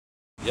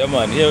Yeah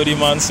man, here with the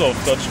man Soft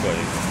Touch boy.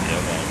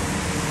 Yeah man.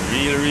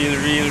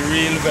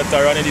 Real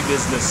veteran in the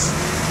business.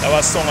 That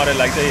was song I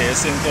like to hear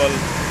sing called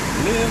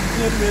Live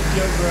Good with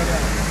Your Brother.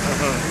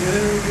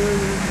 Live good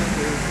with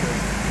your brother.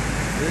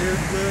 Live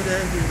good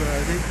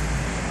everybody.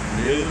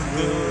 Live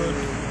good.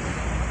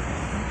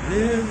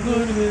 Live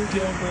good with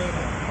your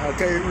brother.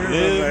 Okay,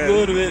 Live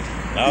good with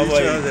each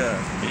other.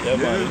 Yeah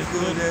man. Live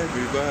good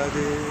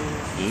everybody.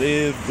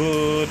 Live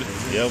good.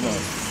 Yeah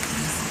man.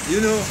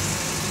 You know,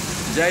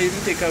 Jai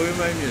even take away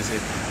my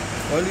music.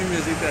 All the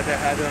music that I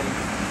had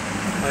on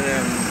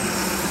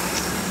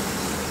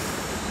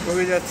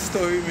probably that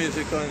story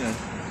music on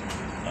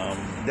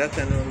that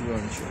and all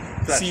gone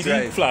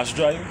through. Flash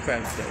drive.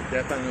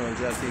 That and all,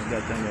 just take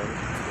that and all.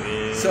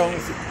 Yeah.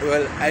 Songs,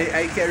 well,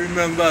 I can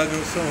remember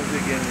no songs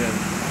again then.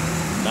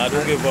 Nah,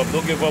 don't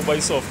give up by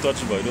Soft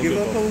Touch boy. Don't Give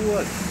up on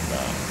what?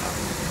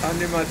 Nah. On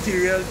the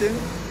material thing?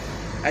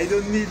 I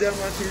don't need that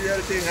material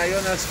thing. I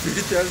on a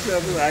spiritual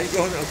level. I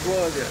gonna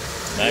go there.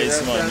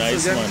 Nice man,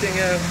 nice so man. Something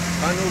have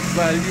no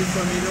value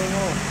for me no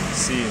more.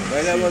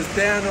 When I was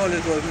there and all,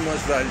 it wasn't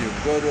much value.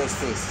 God was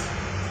first.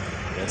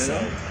 Yes, you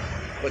know?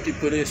 But he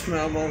put a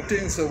small amount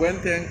things. So when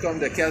thing come,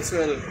 the cats,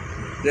 well,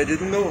 they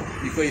didn't know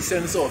because he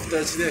sent Soft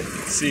Touch there.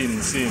 Scene.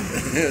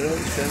 You know,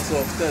 he sent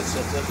Soft Touch.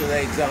 Soft Touch is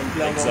an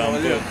example among all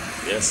them.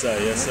 Yes sir.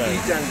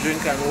 Eat and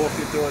drink and walk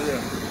it all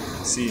there.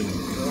 Scene.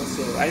 You know,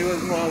 so I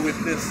was more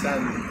witness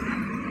and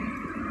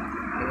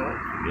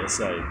Yes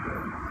sir.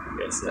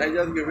 I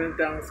just giving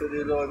thanks to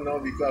the Lord now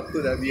because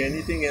could have been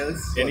anything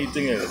else.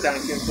 Anything else?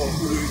 Thank Him for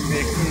who He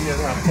make me a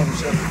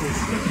conscious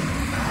person.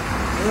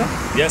 You know?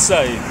 Yes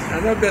sir.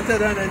 I'm not better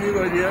than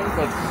anybody else,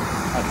 but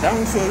I'm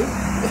thankful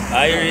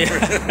I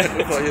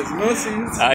for His mercies.